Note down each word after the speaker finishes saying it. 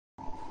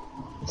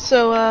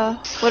So,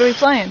 what are we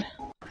playing?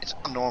 It's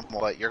normal,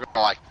 but you're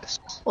gonna like this.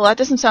 Well, that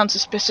doesn't sound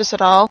suspicious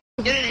at all.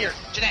 Get in here,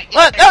 Jeanette!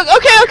 What? Oh,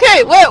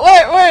 okay,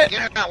 what?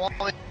 Get her out,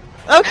 woman!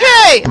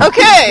 Okay!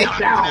 Okay!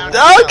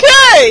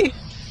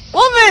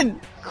 Woman!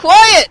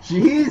 Quiet!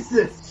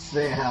 Jesus,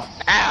 Sam.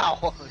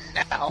 Ow!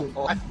 Ow!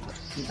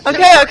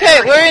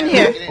 Okay, we're in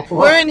here.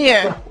 We're in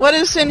here. What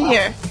is in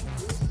here?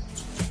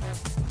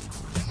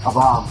 A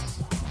bomb.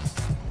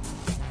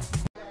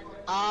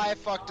 I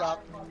fucked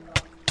up.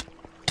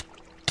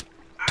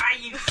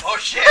 Oh shit! Oh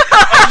shit!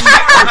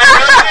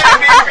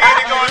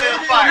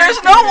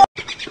 There's no more.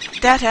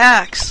 That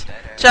axe.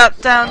 Chop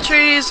down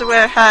trees,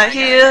 wear high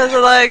heels, I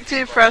like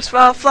to press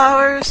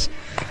wildflowers.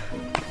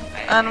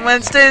 On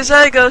Wednesdays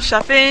I go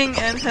shopping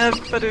and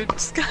have buttered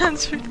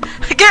scones.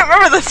 I can't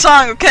remember the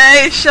song,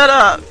 okay? Shut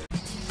up.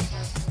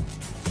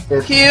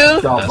 It's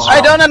Q? the bomb. I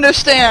don't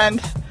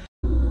understand.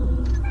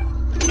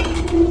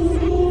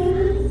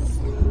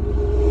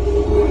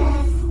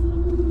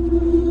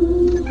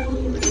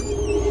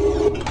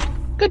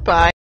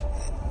 Goodbye.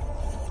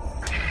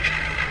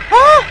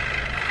 Ah!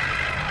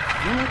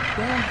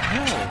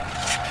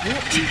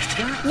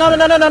 No.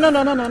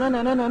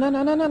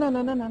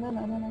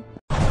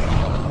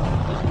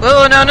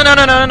 Oh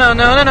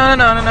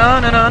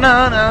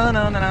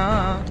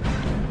no.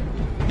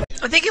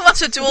 I think he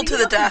wants a duel to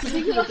the death.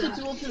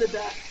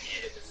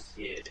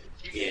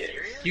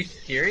 You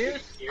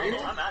serious?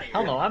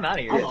 Hell no, I'm out of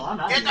here.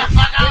 Get the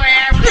fuck over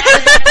here!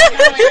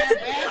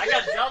 I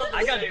got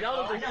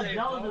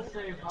Zelda to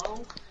save,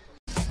 ho.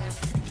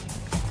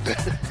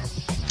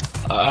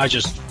 I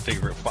just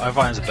figure I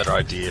find it's a better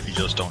idea if you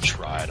just don't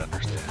try to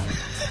understand.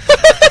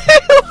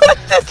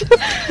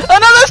 Oh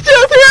no, there's 2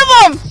 or 3 of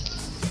them!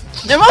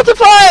 They're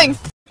multiplying!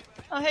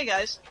 Oh hey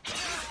guys.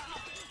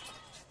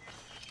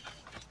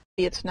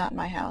 It's not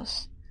my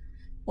house.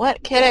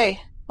 What?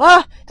 Kitty?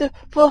 Ah! Did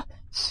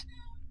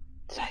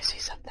I see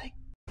something?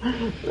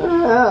 I'm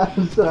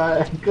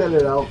sorry, I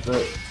couldn't help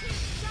it.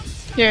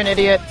 You're an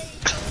idiot.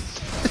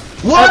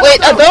 What? Oh,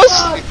 wait, are those?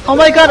 Oh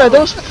my god, are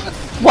those?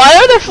 Why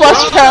are there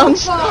flesh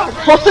pounds?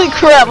 Holy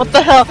crap, what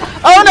the hell?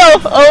 Oh no!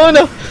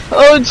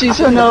 Oh jeez,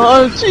 oh no,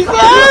 oh jeez.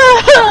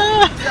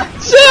 Ah!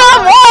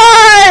 Sam,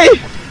 why?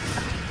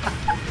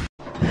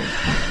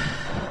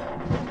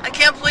 I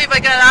can't believe I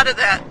got out of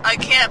that. I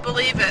can't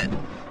believe it.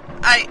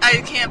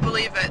 I can't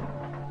believe it.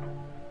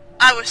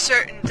 I was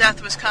certain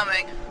death was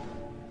coming.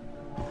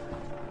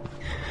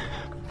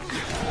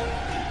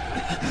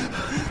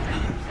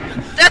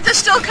 Death is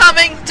still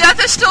coming! Death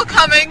is still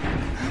coming!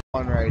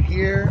 One right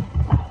here.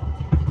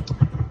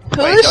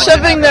 Who is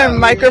shoving their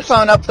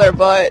microphone up their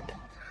butt?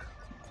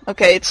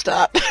 Okay, it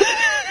stopped.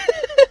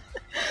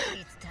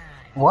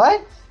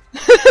 What?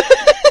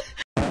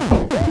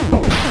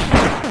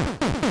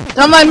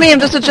 Don't mind me, I'm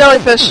just a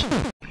jellyfish.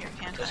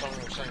 That's what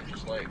I'm saying,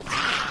 just like...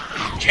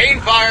 Chain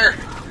fire!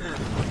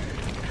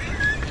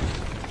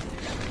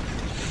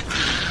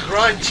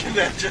 Run,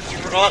 Jeanette, just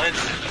run!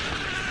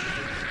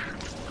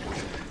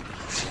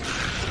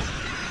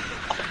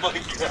 Oh my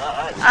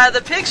god.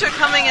 The pigs are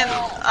coming in,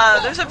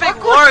 there's a big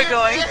war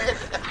going.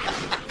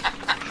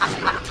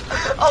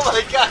 Oh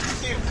my god,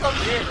 Steve, come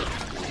here!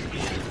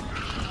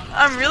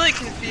 I'm really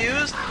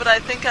confused, but I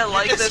think I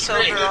like this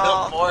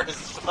overall. The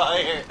forest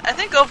fire. I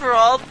think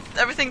overall,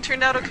 everything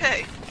turned out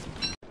okay.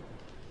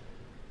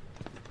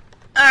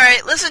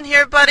 Alright, listen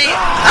here, buddy.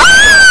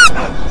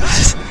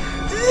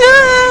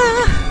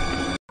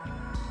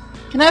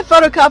 Can I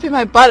photocopy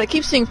my butt? I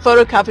keep seeing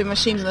photocopy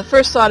machines, and the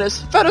first thought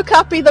is,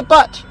 photocopy the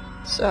butt!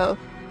 So...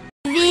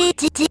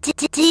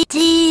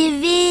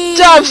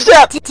 Job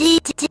step! He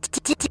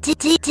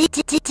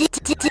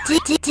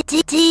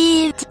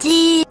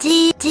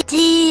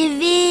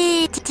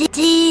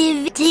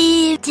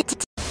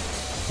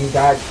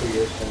died for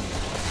your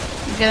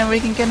sins. Get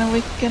away. I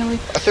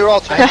threw all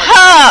 2.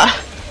 Ha!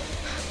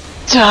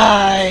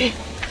 Die!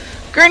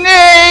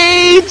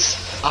 Grenades!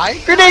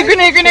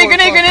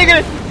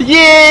 Grenade!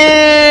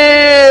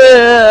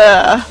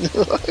 Yeah!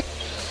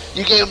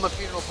 You gave him a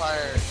funeral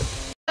pyre.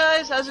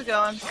 Guys, how's it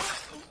going?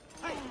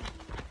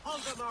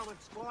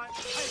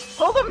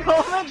 Hold a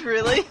moment,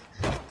 really?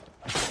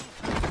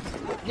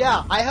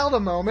 Yeah, I held a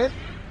moment.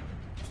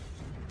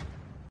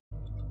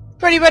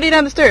 Freddy Buddy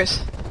down the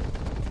stairs.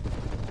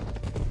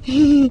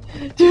 Do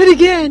it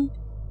again.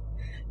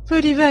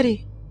 Freddy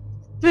Buddy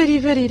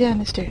down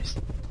the stairs.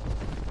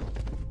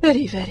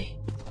 Freddy.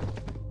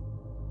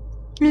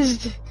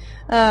 It's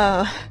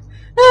the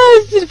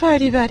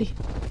party buddy.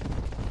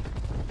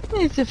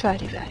 It's the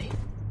party buddy.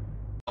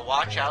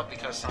 Watch out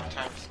because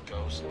sometimes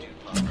ghosts do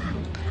pop.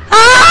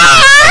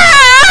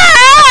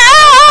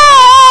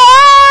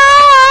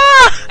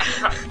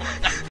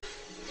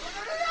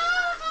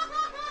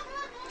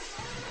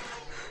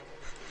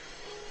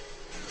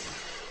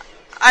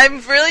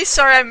 I'm really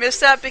sorry I missed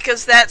that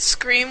because that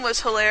scream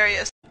was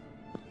hilarious.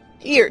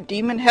 Here,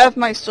 demon, have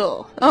my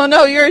soul. Oh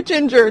no, you're a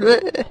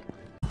ginger.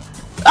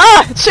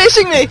 Ah! It's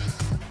chasing me!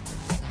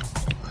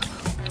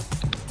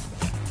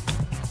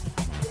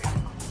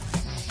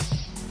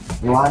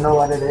 You wanna know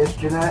what it is,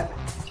 Jeanette?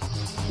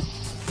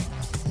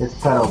 It's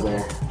Pedal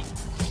Bear.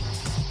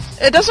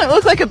 It doesn't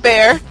look like a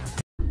bear.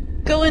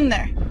 Go in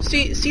there.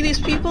 See these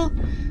people?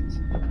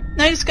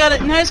 Now you just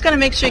gotta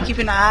make sure you keep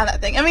an eye on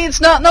that thing. I mean, it's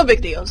no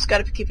big deal. Just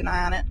gotta keep an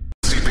eye on it.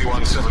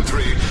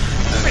 CP-173.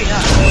 Pretty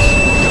nice.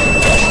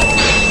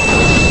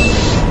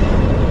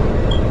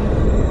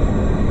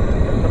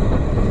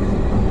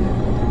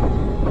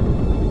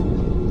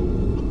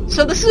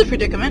 So this is a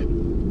predicament.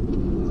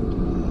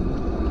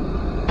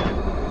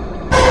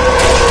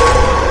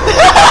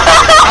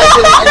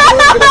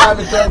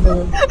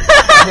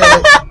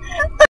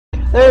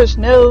 There's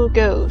no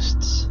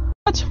ghosts.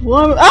 What's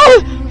one?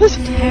 Oh!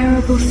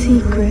 Terrible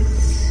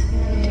secrets.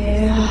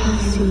 Terrible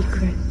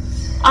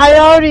secrets. I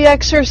already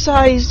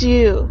exorcised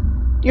you.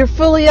 You're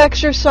fully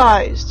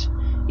exorcised.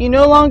 You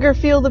no longer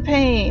feel the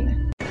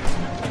pain.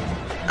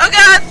 Oh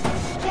god!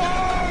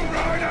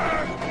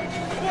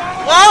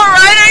 Wall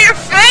Rider, your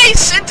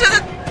face into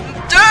the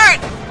dirt!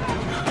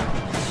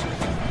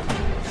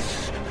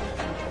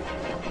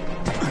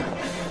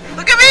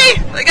 Look at me!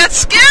 I got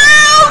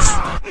skills!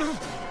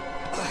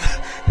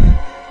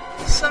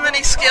 So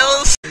many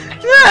skills.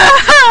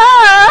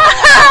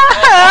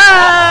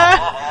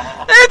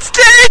 It's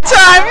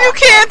daytime! You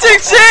can't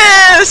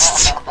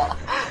exist!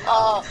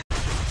 Whoa.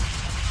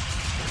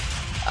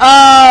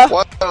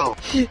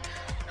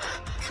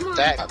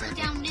 That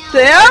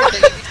Sam?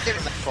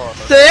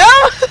 Sam?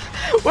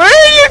 Where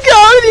are you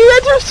going? You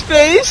enter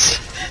space?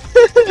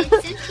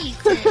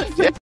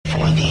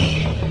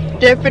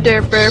 Derper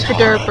derper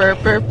derper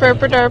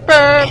derper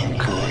derper.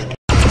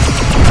 I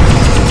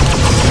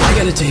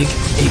gotta take a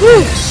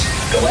piss.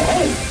 Go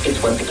ahead. It's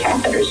what the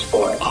catheter's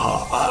for.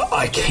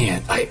 I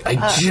can't. I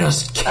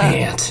just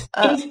can't.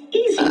 It's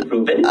easy,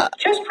 Ruben.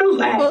 Just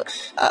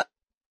relax.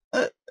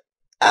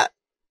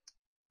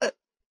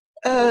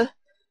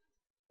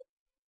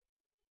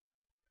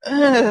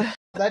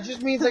 That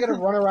just means I gotta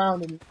run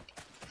around and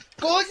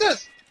go like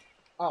this!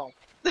 Oh.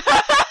 You're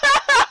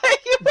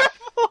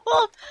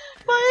fooled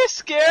by a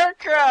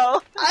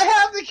scarecrow! I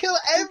have to kill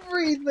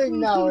everything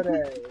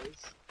nowadays!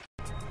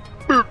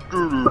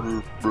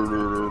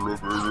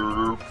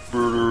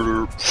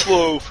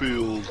 Slow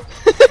field.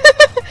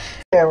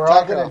 Yeah, we're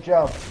all gonna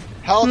jump.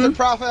 Health and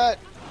profit!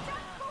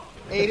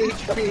 8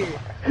 HP.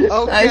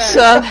 Okay. I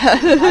saw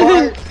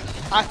that.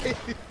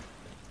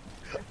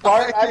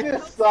 Bart, I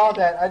just saw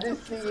that. I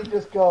just see you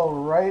just go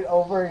right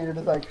over and you're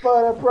just like,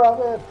 "But a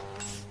profit."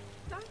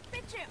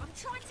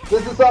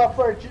 This is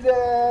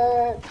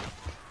unfortunate.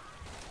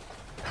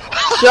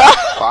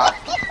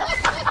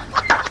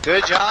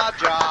 Good job,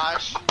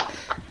 Josh.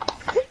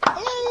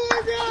 Oh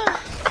my god!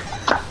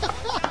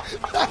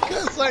 That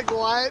goes like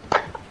what?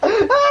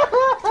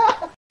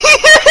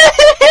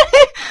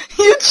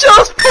 You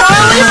chose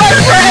poorly, my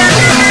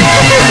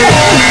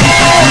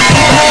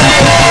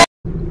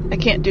friend! I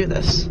can't do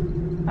this.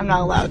 I'm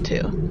not allowed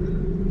to.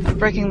 I'm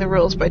breaking the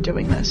rules by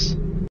doing this.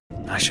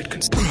 I should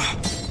consider.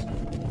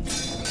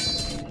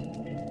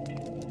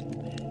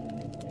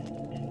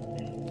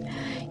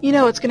 You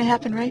know what's gonna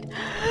happen, right?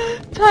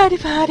 Party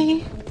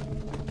party!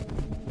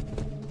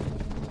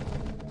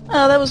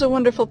 Oh, that was a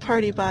wonderful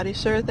party body,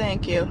 sir.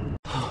 Thank you.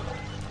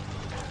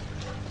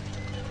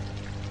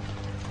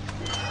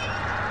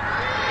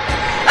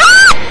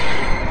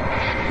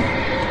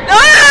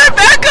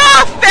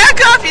 Back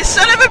off, you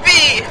son of a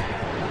bee!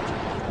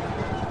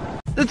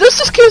 This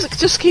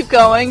just keep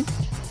going.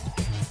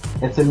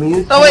 It's a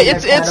music. Oh wait,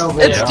 it's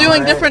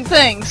doing different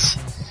things.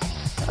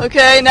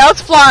 Okay, now it's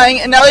flying,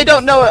 and now they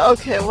don't know it.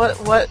 Okay,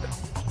 what?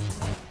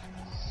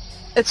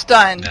 It's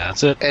done.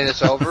 That's it. And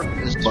it's over.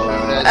 It's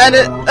And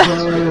it.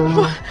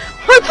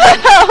 What the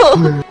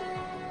hell?